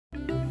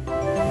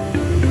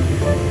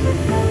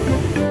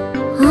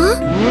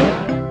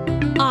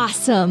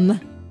Awesome!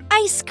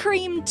 Ice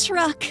cream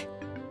truck!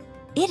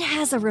 It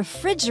has a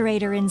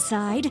refrigerator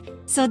inside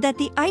so that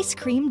the ice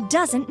cream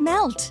doesn't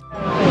melt.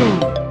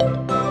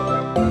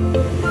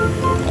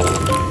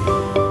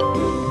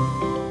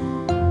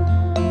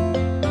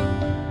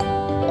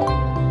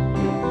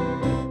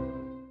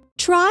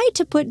 Try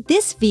to put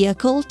this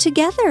vehicle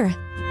together.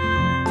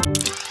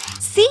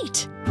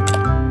 Seat.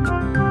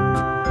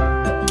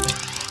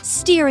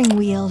 Steering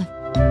wheel.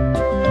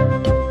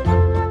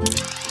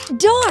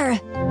 Door.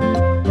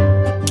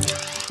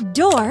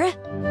 Door.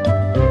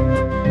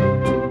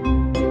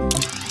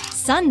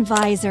 Sun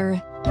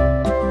visor.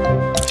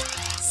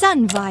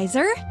 Sun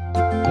visor.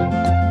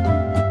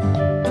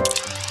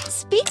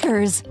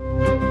 Speakers.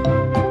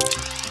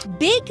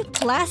 Big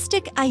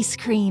plastic ice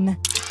cream.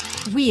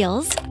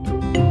 Wheels.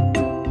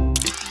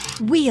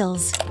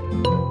 Wheels.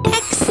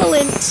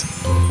 Excellent!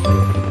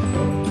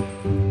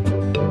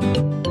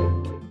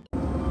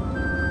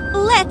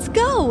 Let's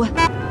go!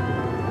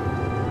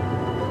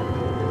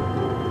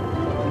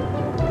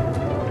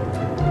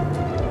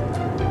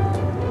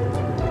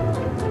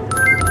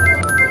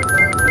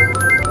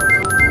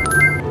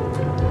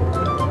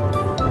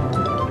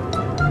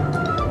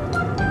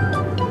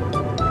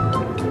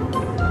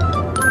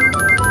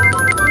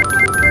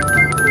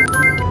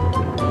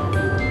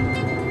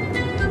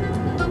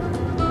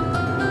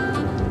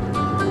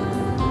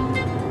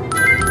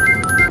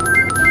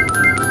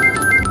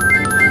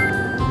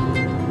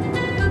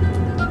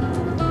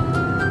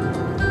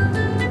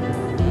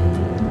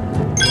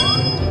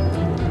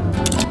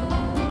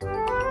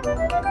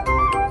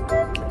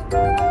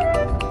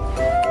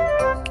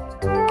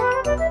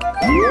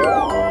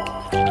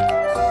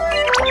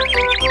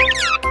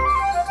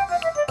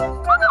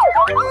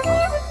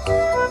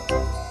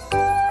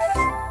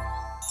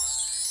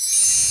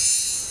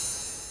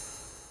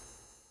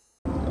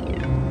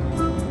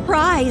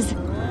 Prize!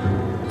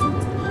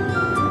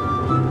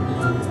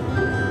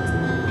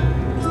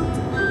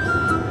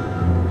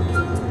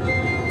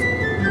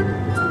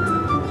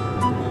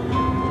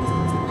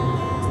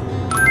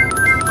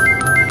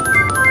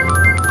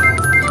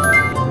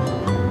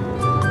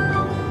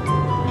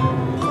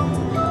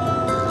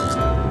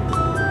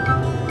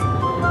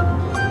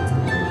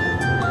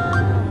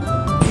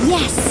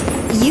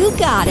 Yes, you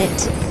got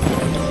it!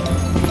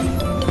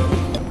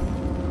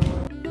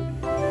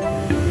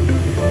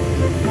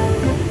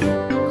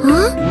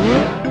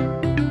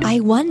 I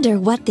wonder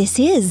what this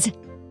is.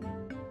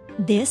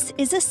 This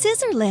is a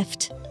scissor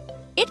lift.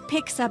 It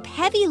picks up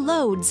heavy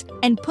loads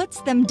and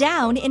puts them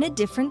down in a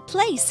different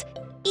place,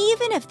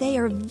 even if they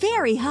are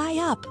very high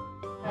up.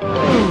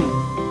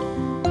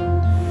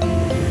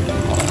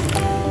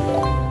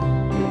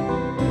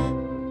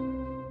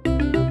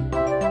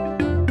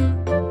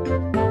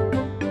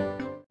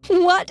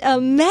 What a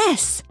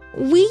mess!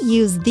 We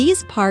use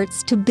these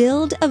parts to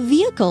build a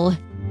vehicle.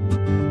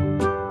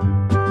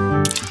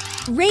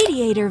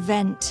 Radiator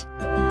vent.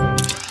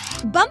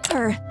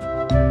 Bumper.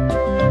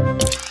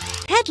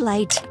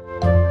 Headlight.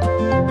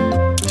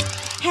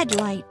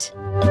 Headlight.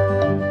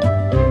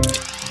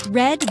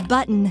 Red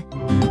button.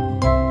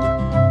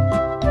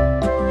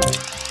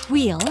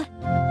 Wheel.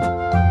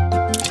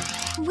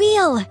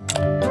 Wheel.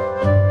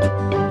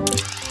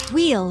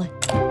 Wheel.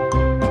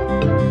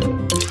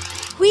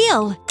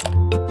 Wheel.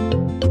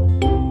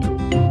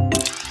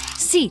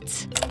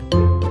 Seats.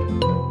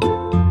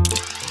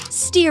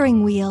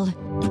 Steering wheel.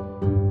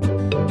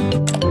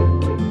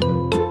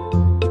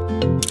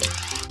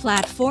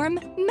 Platform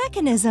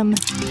mechanism.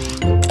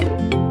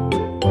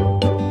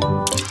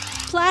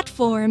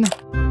 Platform.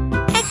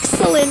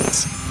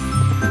 Excellent!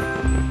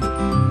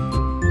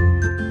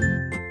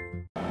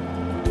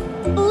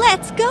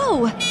 Let's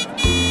go!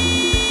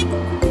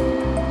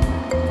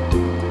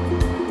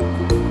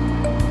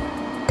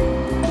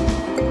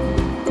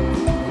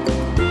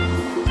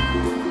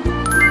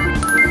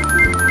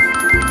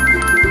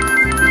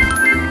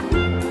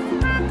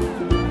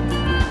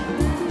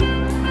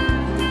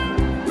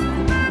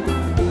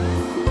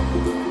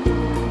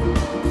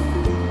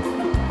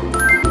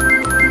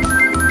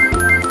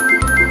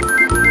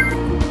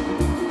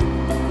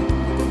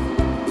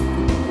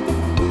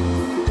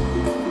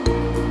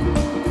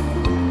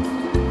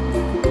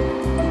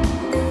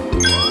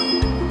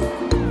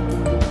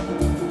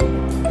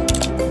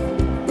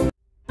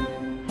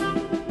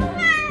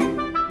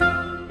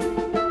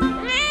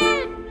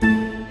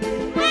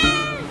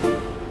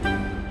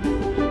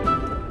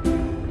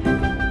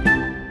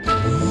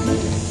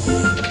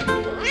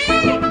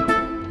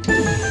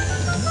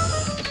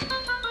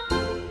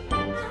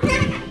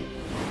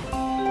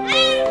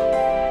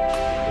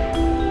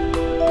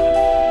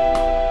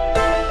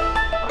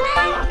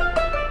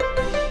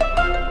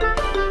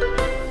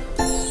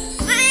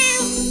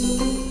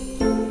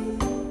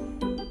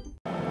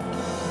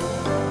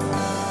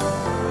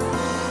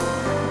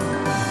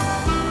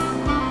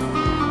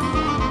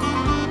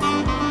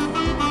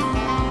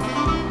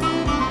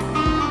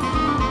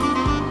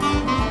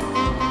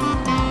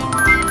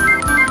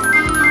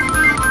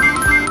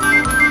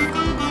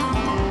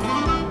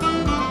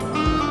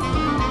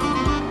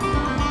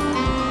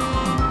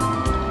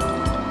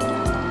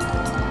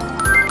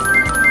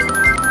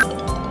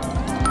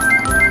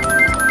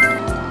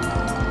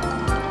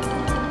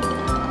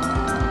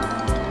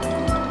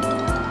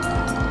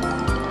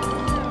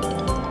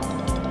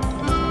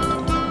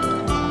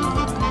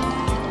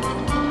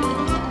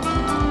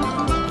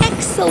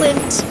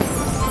 excellent!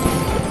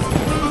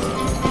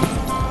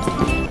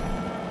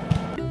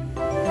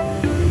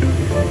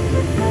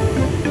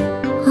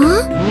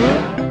 Huh?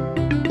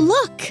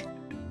 Look!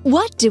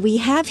 What do we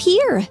have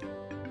here?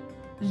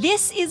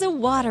 This is a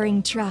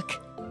watering truck.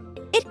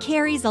 It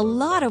carries a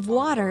lot of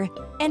water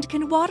and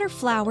can water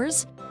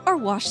flowers or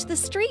wash the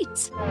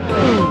streets.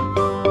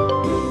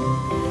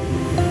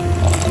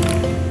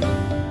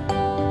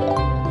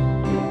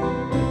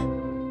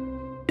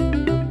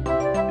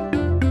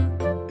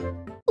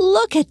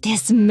 Look at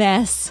this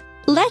mess.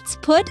 Let's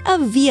put a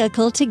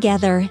vehicle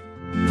together.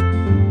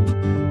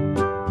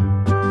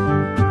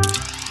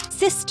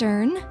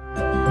 Cistern.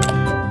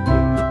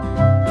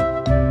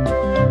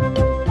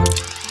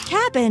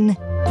 Cabin.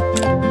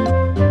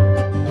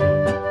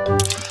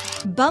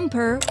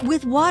 Bumper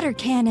with water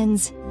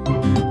cannons.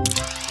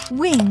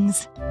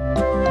 Wings.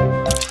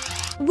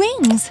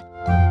 Wings.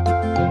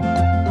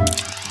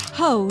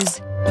 Hose.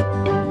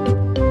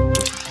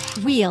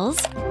 Wheels.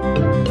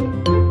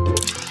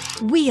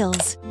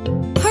 Wheels.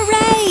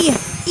 Hooray!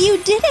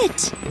 You did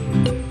it!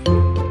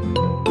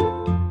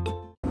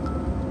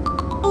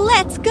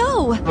 Let's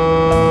go!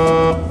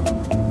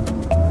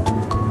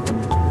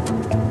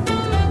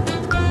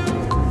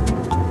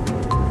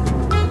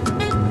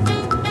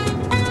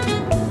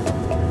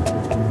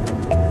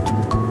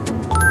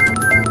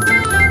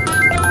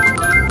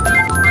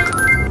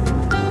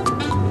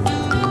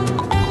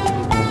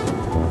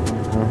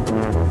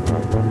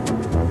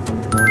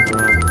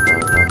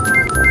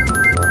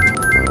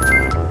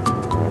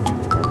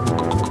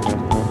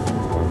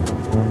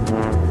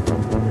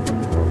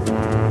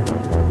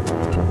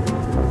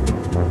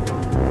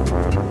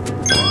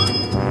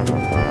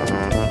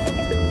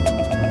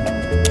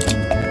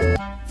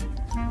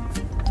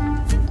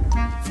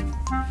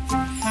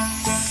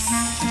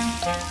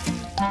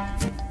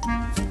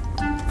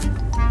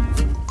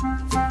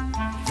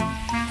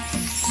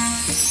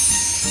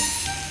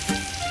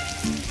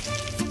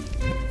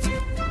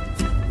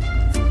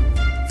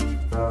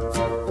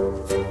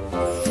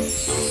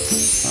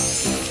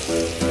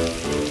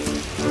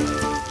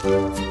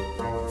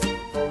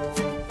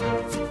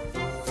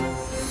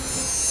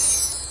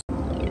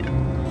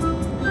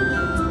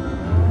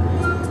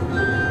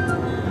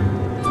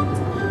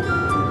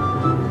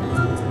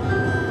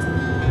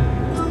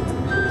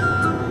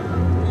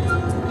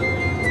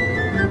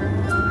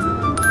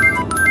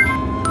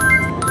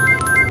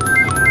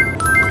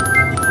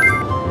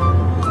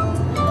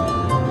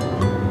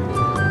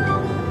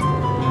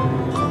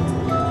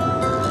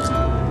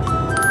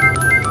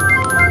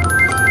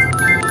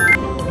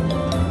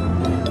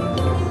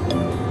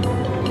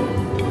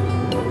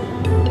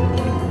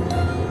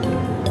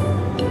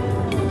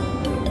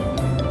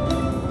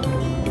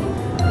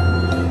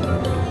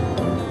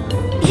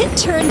 It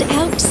turned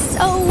out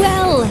so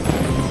well!